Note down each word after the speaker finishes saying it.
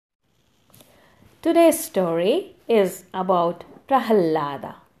Today's story is about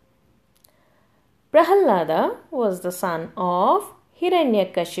Prahalada. Prahalada was the son of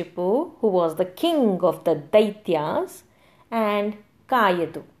Hiranyakashipu, who was the king of the Daityas, and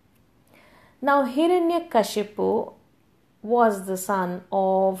Kayadu. Now, Hiranyakashipu was the son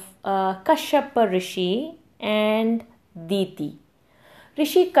of Kashyapa Rishi and Diti.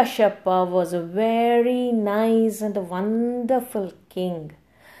 Rishi Kashyapa was a very nice and a wonderful king.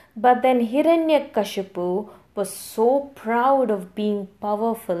 But then Hiranyakashipu was so proud of being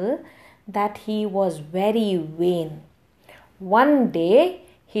powerful that he was very vain. One day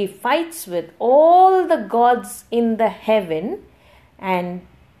he fights with all the gods in the heaven and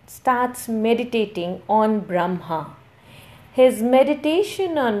starts meditating on Brahma. His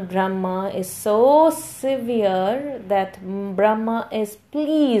meditation on Brahma is so severe that Brahma is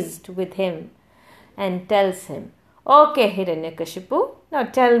pleased with him and tells him, "Okay, Hiranyakashipu, now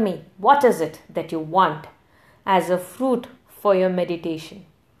tell me, what is it that you want as a fruit for your meditation?"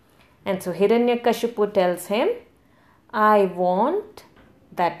 And so Hiranyakashipu tells him, "I want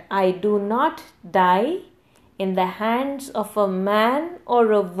that I do not die in the hands of a man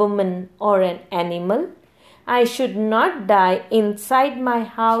or a woman or an animal. I should not die inside my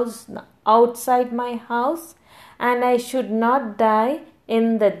house, outside my house, and I should not die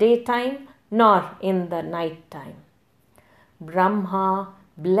in the daytime nor in the night time." Brahma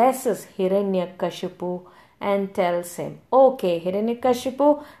blesses Hiranyakashipu and tells him, "Okay, Hiranyakashipu,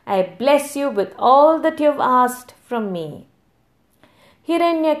 I bless you with all that you have asked from me."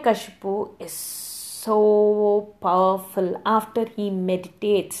 Hiranyakashipu is so powerful after he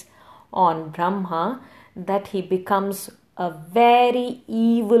meditates on Brahma that he becomes a very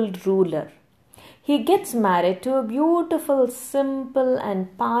evil ruler. He gets married to a beautiful, simple and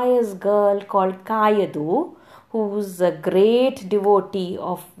pious girl called Kayadu, who is a great devotee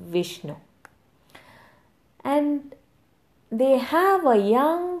of Vishnu. And they have a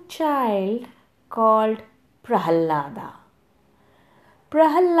young child called Prahalada.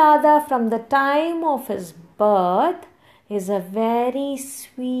 Prahalada, from the time of his birth, is a very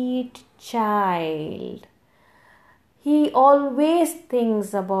sweet child. He always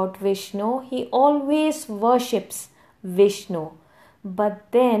thinks about Vishnu. He always worships Vishnu. But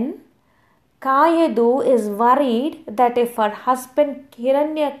then Kayadu is worried that if her husband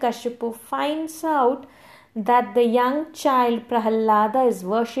Hiranyakashipu finds out that the young child Prahalada is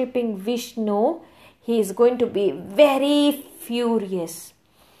worshipping Vishnu, he is going to be very furious.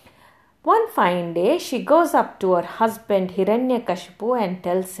 One fine day, she goes up to her husband Hiranyakashipu and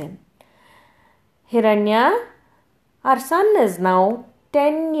tells him, "Hiranya, our son is now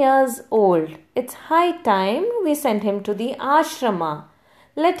 10 years old. It's high time we send him to the ashrama.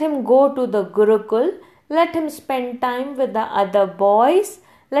 Let him go to the Gurukul. Let him spend time with the other boys.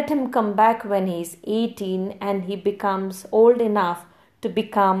 Let him come back when he is 18 and he becomes old enough to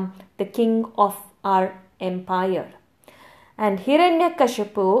become the king of our empire." And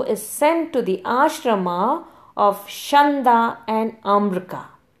Hiranyakashipu is sent to the ashrama of Shanda and Amarka.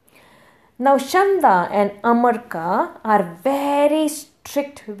 Now, Shanda and Amarka are very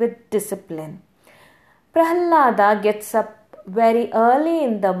strict with discipline. Prahalada gets up very early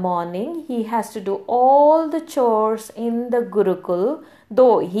in the morning. He has to do all the chores in the Gurukul,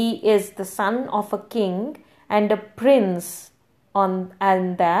 though he is the son of a king and a prince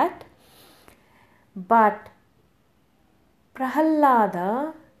and that. But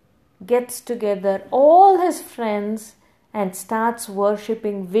Prahalada gets together all his friends and starts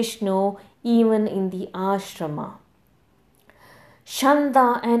worshipping Vishnu even in the ashrama. Shanda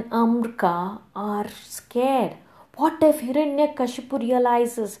and Amarka are scared. What if Hiranyakashipu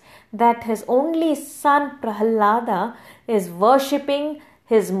realizes that his only son Prahalada is worshipping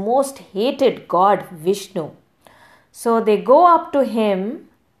his most hated god Vishnu? So they go up to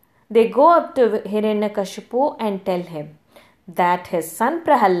Hiranyakashipu and tell him that his son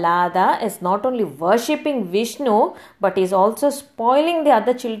Prahalada is not only worshipping Vishnu, but is also spoiling the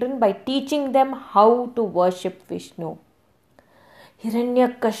other children by teaching them how to worship Vishnu.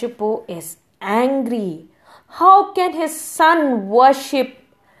 Hiranyakashipu is angry. How can his son worship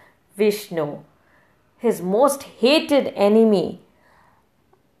Vishnu, his most hated enemy?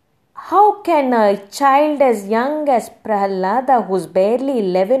 How can a child as young as Prahalada, who's barely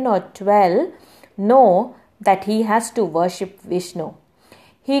 11 or 12, know that he has to worship Vishnu?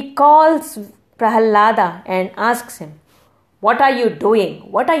 He calls Prahalada and asks him, "What are you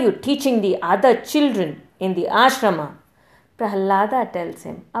doing? What are you teaching the other children in the ashrama?" Prahalada tells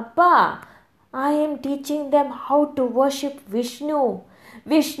him, "Appa, I am teaching them how to worship Vishnu.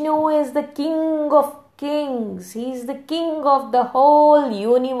 Vishnu is the king of kings. He is the king of the whole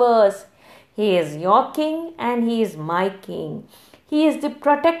universe. He is your king and he is my king. He is the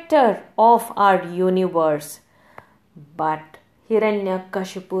protector of our universe. But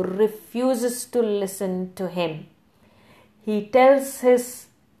Hiranyakashipu refuses to listen to him. He tells his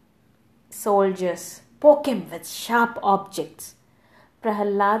soldiers, poke him with sharp objects.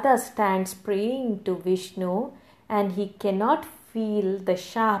 Prahalada stands praying to Vishnu and he cannot feel the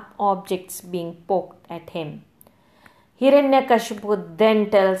sharp objects being poked at him. Hiranyakashipu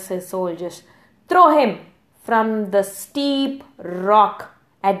then tells his soldiers, throw him from the steep rock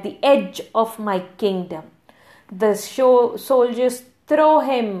at the edge of my kingdom. The soldiers throw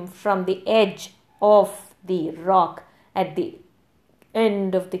him from the edge of the rock at the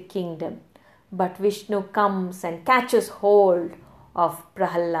end of the kingdom. But Vishnu comes and catches hold of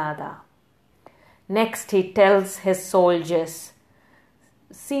Prahalada. Next he tells his soldiers,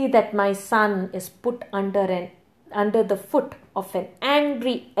 see that my son is put under the foot of an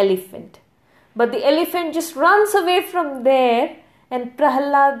angry elephant. But the elephant just runs away from there and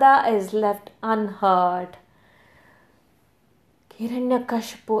Prahalada is left unhurt.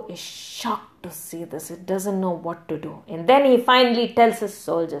 Hiranyakashipu is shocked to see this. He doesn't know what to do. And then he finally tells his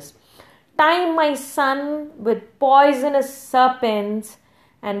soldiers, tie my son with poisonous serpents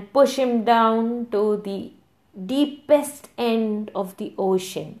and push him down to the deepest end of the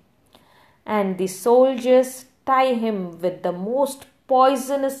ocean. And the soldiers tie him with the most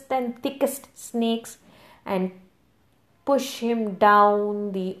poisonous and thickest snakes and push him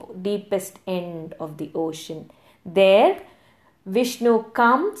down the deepest end of the ocean. There, Vishnu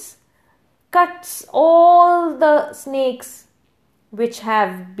comes, cuts all the snakes which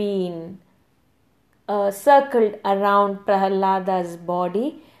have been circled around Prahalada's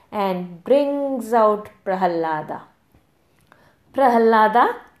body and brings out Prahalada.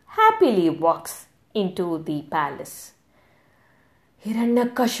 Prahalada happily walks into the palace.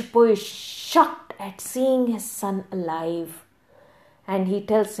 Hiranyakashipu is shocked at seeing his son alive and he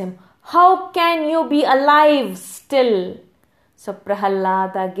tells him, how can you be alive still? So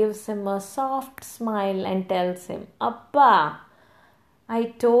Prahalada gives him a soft smile and tells him, Appa, I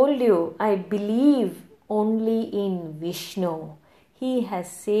told you I believe only in Vishnu. He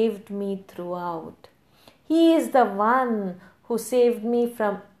has saved me throughout. He is the one who saved me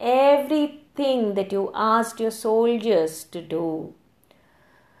from everything that you asked your soldiers to do.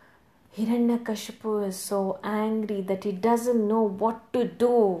 Hiranyakashipu is so angry that he doesn't know what to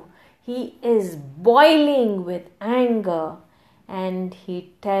do. He is boiling with anger and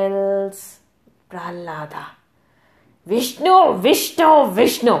he tells Prahalada, Vishnu, Vishnu,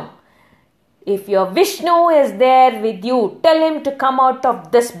 Vishnu. If your Vishnu is there with you, tell him to come out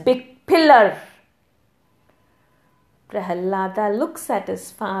of this big pillar. Prahalada looks at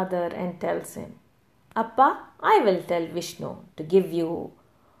his father and tells him, Appa, I will tell Vishnu to give you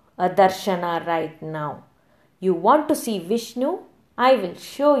a darshana right now. You want to see Vishnu? I will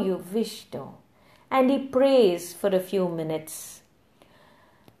show you Vishnu. And he prays for a few minutes.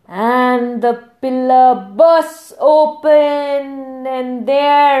 And the pillar bursts open and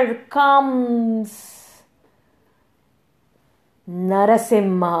there comes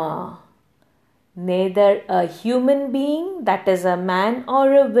Narasimha. Neither a human being, that is a man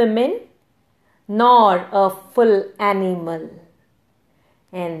or a woman, nor a full animal.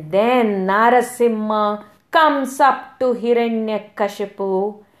 And then Narasimha comes up to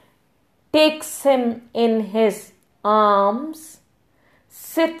Hiranyakashipu, takes him in his arms,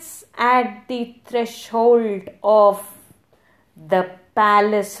 sits at the threshold of the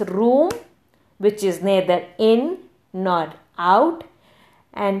palace room, which is neither in nor out,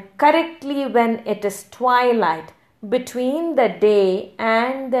 and correctly when it is twilight, between the day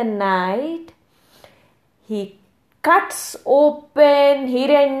and the night, he cuts open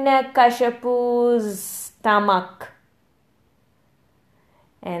Hiranyakashipu's stomach.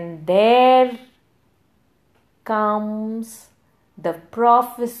 And there comes the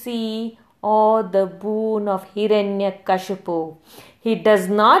prophecy or the boon of Hiranyakashipu. He does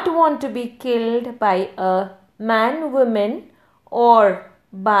not want to be killed by a man, woman, or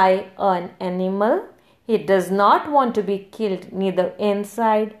by an animal. He does not want to be killed neither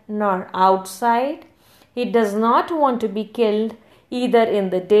inside nor outside. He does not want to be killed either in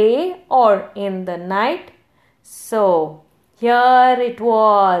the day or in the night. So here it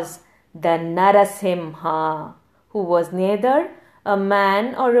was the Narasimha, who was neither a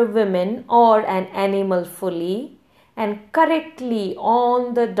man or a woman or an animal fully, and correctly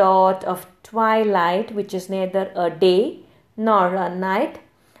on the dot of twilight, which is neither a day nor a night,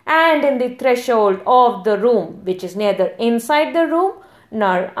 and in the threshold of the room, which is neither inside the room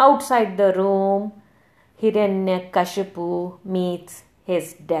nor outside the room, Hiranyakashipu meets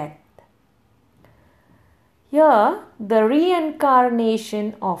his death. Here, the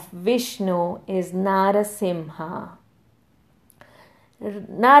reincarnation of Vishnu is Narasimha.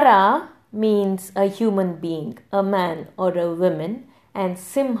 Nara means a human being, a man or a woman, and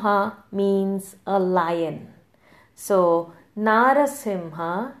Simha means a lion. So,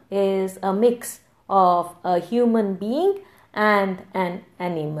 Narasimha is a mix of a human being and an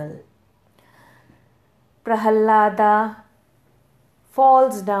animal. Prahalada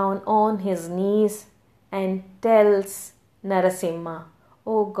falls down on his knees and tells Narasimha,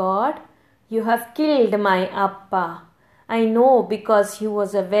 "Oh God, you have killed my Appa. I know because he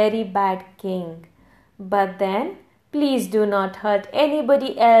was a very bad king. But then, please do not hurt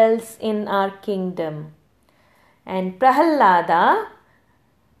anybody else in our kingdom." And Prahalada,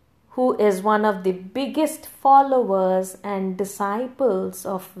 who is one of the biggest followers and disciples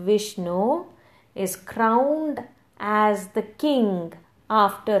of Vishnu, is crowned as the king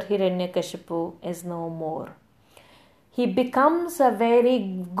after Hiranyakashipu is no more. He becomes a very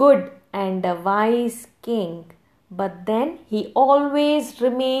good and a wise king, but then he always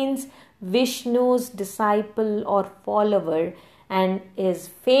remains Vishnu's disciple or follower and is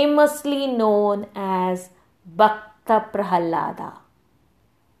famously known as Bhakta Prahalada.